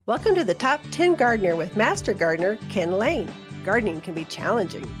Welcome to the Top 10 Gardener with Master Gardener Ken Lane. Gardening can be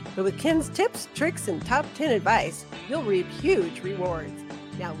challenging, but with Ken's tips, tricks, and top 10 advice, you'll reap huge rewards.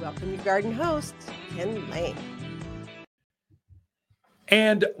 Now, welcome your garden host, Ken Lane.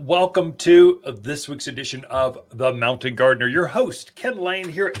 And welcome to this week's edition of The Mountain Gardener. Your host, Ken Lane,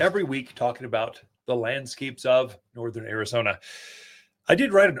 here every week talking about the landscapes of northern Arizona. I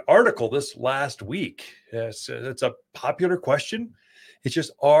did write an article this last week. It's a popular question. It's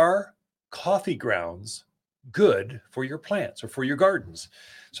just, are coffee grounds good for your plants or for your gardens?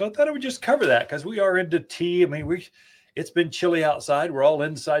 So I thought I would just cover that because we are into tea. I mean, it's been chilly outside. We're all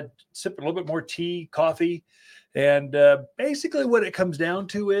inside sipping a little bit more tea, coffee. And basically what it comes down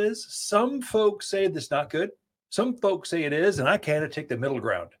to is some folks say that's not good. Some folks say it is, and I kind of take the middle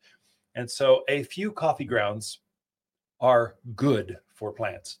ground. And so a few coffee grounds are good for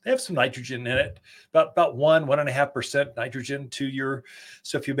plants. They have some nitrogen in it, about 1.5% nitrogen to your.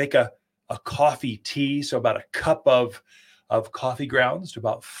 So if you make a coffee tea, so about a cup of coffee grounds to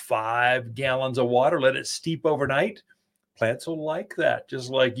about 5 gallons of water, let it steep overnight. Plants will like that, just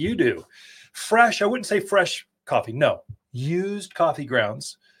like you do. Fresh, I wouldn't say fresh coffee, no. Used coffee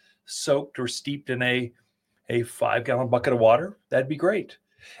grounds soaked or steeped in a 5-gallon bucket of water, that'd be great.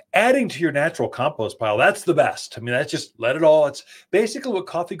 Adding to your natural compost pile, that's the best. I mean, that's just let it all. It's basically what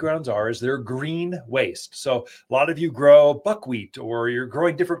coffee grounds are, is they're green waste. So a lot of you grow buckwheat or you're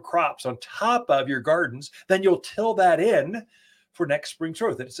growing different crops on top of your gardens, then you'll till that in for next spring's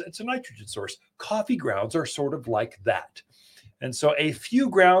growth. It's a nitrogen source. Coffee grounds are sort of like that. And so a few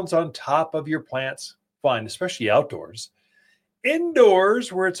grounds on top of your plants, fine, especially outdoors.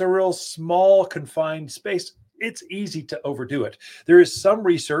 Indoors, where it's a real small, confined space, it's easy to overdo it. There is some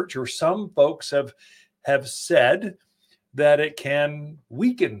research, or some folks have said that it can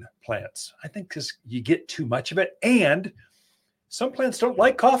weaken plants. I think because you get too much of it. And some plants don't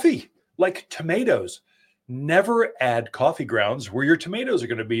like coffee, like tomatoes. Never add coffee grounds where your tomatoes are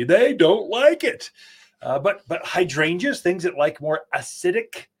going to be. They don't like it. But hydrangeas, things that like more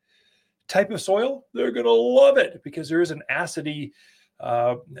acidic type of soil, they're going to love it because there is an acidy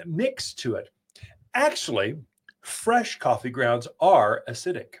mix to it. Actually, fresh coffee grounds are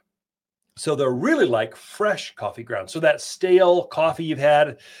acidic. So they're really like fresh coffee grounds. So that stale coffee you've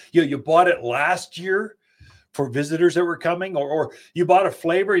had, you bought it last year for visitors that were coming, or you bought a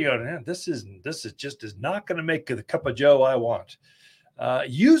flavor, this is not going to make the cup of joe I want.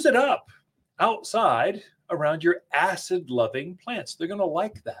 Use it up outside around your acid-loving plants. They're going to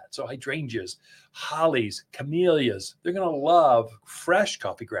like that. So hydrangeas, hollies, camellias, they're going to love fresh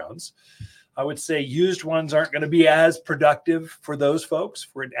coffee grounds. I would say used ones aren't going to be as productive for those folks,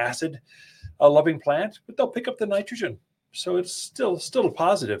 for an acid-loving plant, but they'll pick up the nitrogen. So it's still a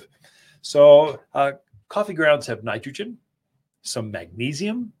positive. So coffee grounds have nitrogen, some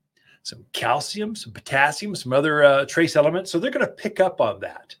magnesium, some calcium, some potassium, some other trace elements. So they're going to pick up on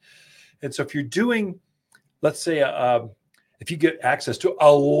that. And so if you're doing, let's say, if you get access to a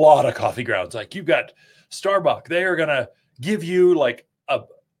lot of coffee grounds, like you've got Starbucks, they are going to give you like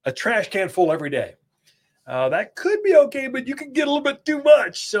a trash can full every day. That could be okay, but you can get a little bit too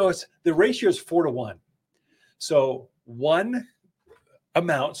much. So the ratio is 4-1. So one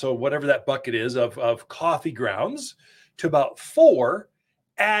amount, so whatever that bucket is of coffee grounds, to about 4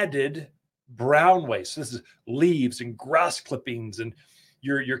 added brown waste. So this is leaves and grass clippings and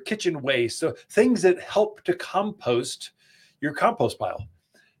your kitchen waste. So things that help to compost your compost pile.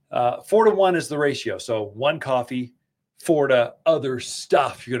 4-1 is the ratio. So 1 coffee, 4 to other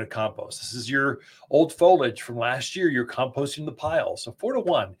stuff you're going to compost. This is your old foliage from last year. You're composting the pile. So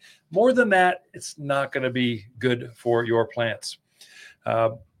 4-1. More than that, it's not going to be good for your plants.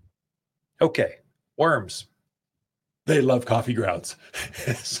 Okay, worms. They love coffee grounds.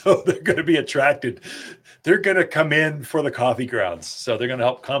 So they're going to be attracted. They're going to come in for the coffee grounds. So they're going to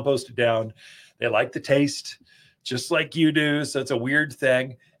help compost it down. They like the taste, just like you do. So it's a weird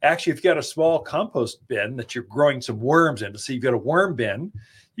thing. Actually, if you've got a small compost bin that you're growing some worms in, so you've got a worm bin,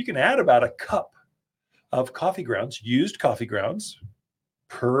 you can add about a cup of coffee grounds, used coffee grounds,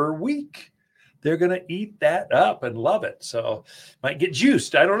 per week. They're going to eat that up and love it. So might get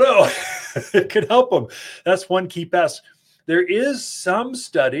juiced. I don't know. It could help them. That's one key pest. There is some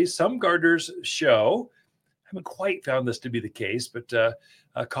studies, some gardeners show, I haven't quite found this to be the case, but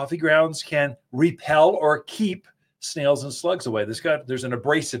coffee grounds can repel or keep snails and slugs away. There's an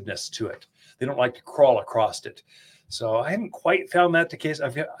abrasiveness to it. They don't like to crawl across it. So I haven't quite found that the case.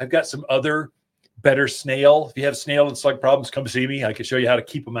 I've got some other better snail. If you have snail and slug problems, come see me. I can show you how to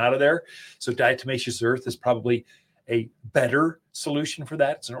keep them out of there. So diatomaceous earth is probably a better solution for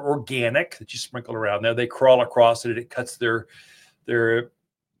that. It's an organic that you sprinkle around there. They crawl across it. It cuts their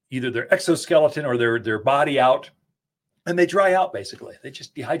either their exoskeleton or their body out, and they dry out basically. They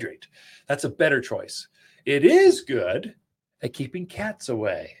just dehydrate. That's a better choice. It is good at keeping cats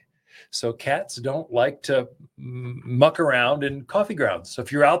away. So cats don't like to muck around in coffee grounds. So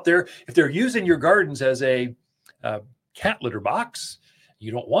if you're out there, if they're using your gardens as a cat litter box,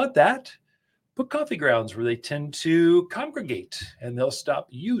 you don't want that. Put coffee grounds where they tend to congregate, and they'll stop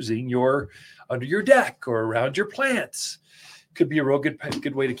using under your deck or around your plants. Could be a real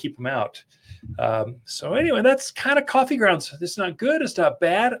good way to keep them out. So anyway, that's kind of coffee grounds. It's not good. It's not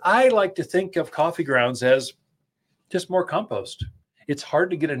bad. I like to think of coffee grounds as just more compost. It's hard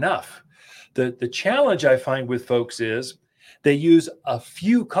to get enough. The challenge I find with folks is they use a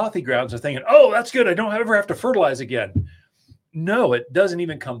few coffee grounds and thinking, oh, that's good. I don't ever have to fertilize again. No, it doesn't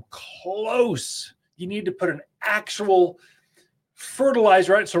even come close. You need to put an actual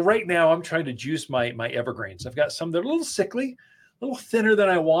fertilizer, right? So right now I'm trying to juice my evergreens. I've got some that are a little sickly, a little thinner than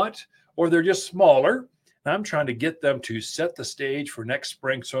I want, or they're just smaller. And I'm trying to get them to set the stage for next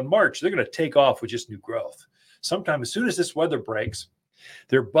spring. So in March, they're going to take off with just new growth. Sometime as soon as this weather breaks,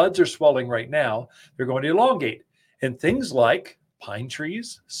 their buds are swelling right now. They're going to elongate. And things like pine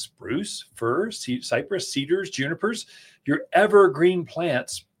trees, spruce, fir, cypress, cedars, junipers, your evergreen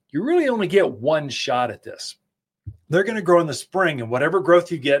plants, you really only get one shot at this. They're going to grow in the spring, and whatever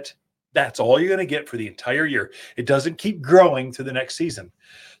growth you get, that's all you're going to get for the entire year. It doesn't keep growing to the next season.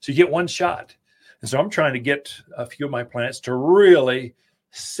 So you get one shot. And so I'm trying to get a few of my plants to really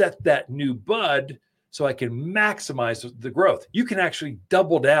set that new bud so I can maximize the growth. You can actually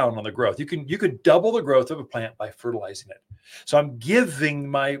double down on the growth. You can double the growth of a plant by fertilizing it. So I'm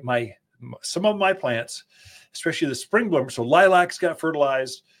giving some of my plants, especially the spring bloomers. So lilacs got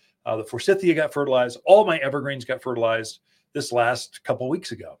fertilized, the forsythia got fertilized, all my evergreens got fertilized this last couple of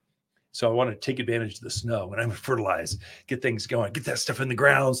weeks ago. So I want to take advantage of the snow when I'm fertilize, get things going, get that stuff in the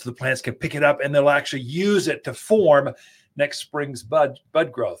ground so the plants can pick it up and they'll actually use it to form next spring's bud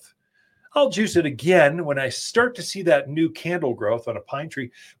growth. I'll juice it again when I start to see that new candle growth on a pine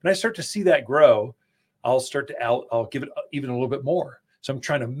tree. When I start to see that grow, I'll give it even a little bit more. So I'm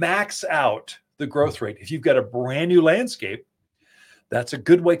trying to max out the growth rate. If you've got a brand new landscape, that's a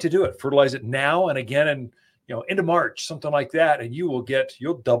good way to do it. Fertilize it now and again, and into March, something like that, and you'll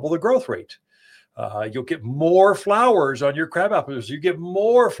double the growth rate. You'll get more flowers on your crab apples. You get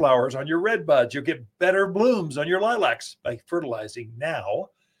more flowers on your red buds. You'll get better blooms on your lilacs by fertilizing now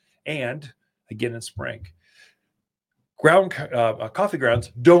and again in spring. Coffee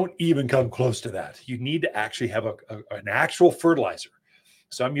grounds don't even come close to that. You need to actually have an actual fertilizer.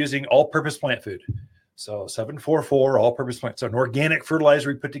 So I'm using all-purpose plant food. So 744 all-purpose plant. So an organic fertilizer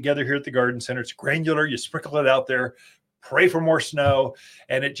we put together here at the garden center. It's granular. You sprinkle it out there, pray for more snow,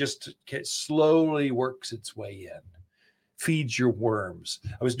 and it just slowly works its way in. Feeds your worms.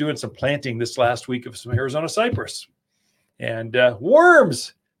 I was doing some planting this last week of some Arizona cypress, and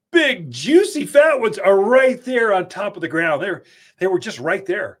worms, big, juicy, fat ones are right there on top of the ground. They were just right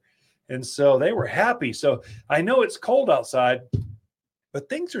there. And so they were happy. So I know it's cold outside, but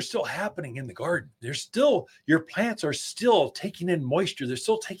things are still happening in the garden. Your plants are still taking in moisture. They're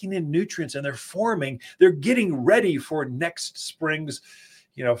still taking in nutrients, and they're getting ready for next spring's,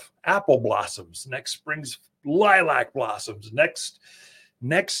 apple blossoms, next spring's lilac blossoms,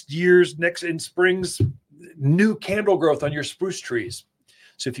 in spring's new candle growth on your spruce trees.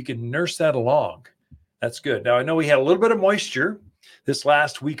 So if you can nurse that along, that's good. Now, I know we had a little bit of moisture this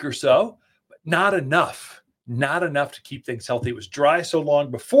last week or so, but not enough to keep things healthy. It was dry so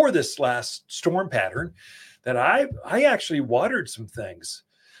long before this last storm pattern that I actually watered some things.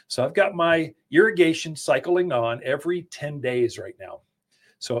 So I've got my irrigation cycling on every 10 days right now.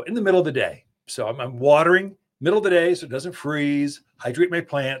 So in the middle of the day. So I'm watering middle of the day so it doesn't freeze, hydrate my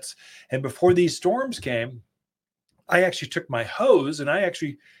plants. And before these storms came, I actually took my hose and I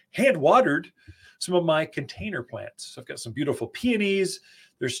actually hand watered some of my container plants. So I've got some beautiful peonies.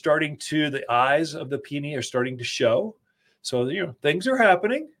 The eyes of the peony are starting to show. So, things are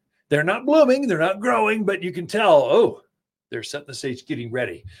happening. They're not blooming, they're not growing, but you can tell, they're setting the stage, getting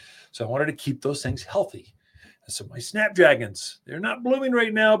ready. So I wanted to keep those things healthy. And so my snapdragons, they're not blooming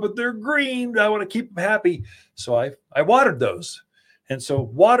right now, but they're green. I want to keep them happy. So I watered those. And so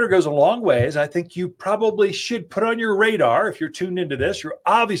water goes a long ways. I think you probably should put on your radar, if you're tuned into this, you're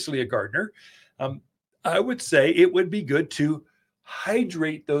obviously a gardener. I would say it would be good to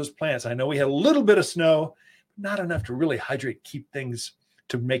hydrate those plants. I know we had a little bit of snow, not enough to really hydrate, keep things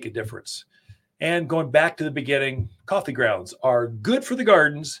to make a difference. And going back to the beginning, coffee grounds are good for the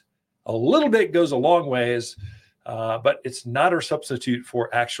gardens. A little bit goes a long ways, but it's not our substitute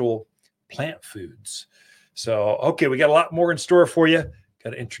for actual plant foods. So, okay, we got a lot more in store for you.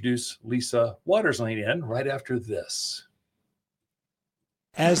 Got to introduce Lisa Waterslane in right after this.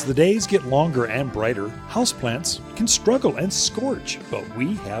 As the days get longer and brighter, houseplants can struggle and scorch, but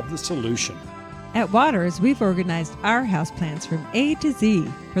we have the solution. At Waters, we've organized our houseplants from A to Z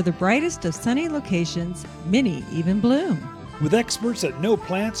for the brightest of sunny locations, many even bloom. With experts that know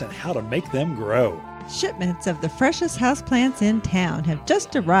plants and how to make them grow. Shipments of the freshest houseplants in town have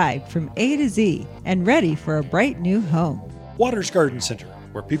just arrived from A to Z and ready for a bright new home. Waters Garden Center,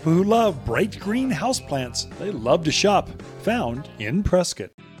 where people who love bright green houseplants, they love to shop. Found in Prescott.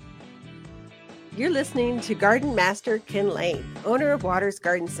 You're listening to Garden Master Ken Lane, owner of Waters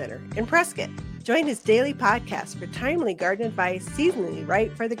Garden Center in Prescott. Join his daily podcast for timely garden advice seasonally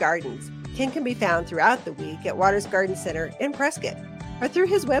right for the gardens. Ken can be found throughout the week at Waters Garden Center in Prescott or through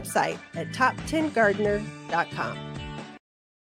his website at top10gardener.com.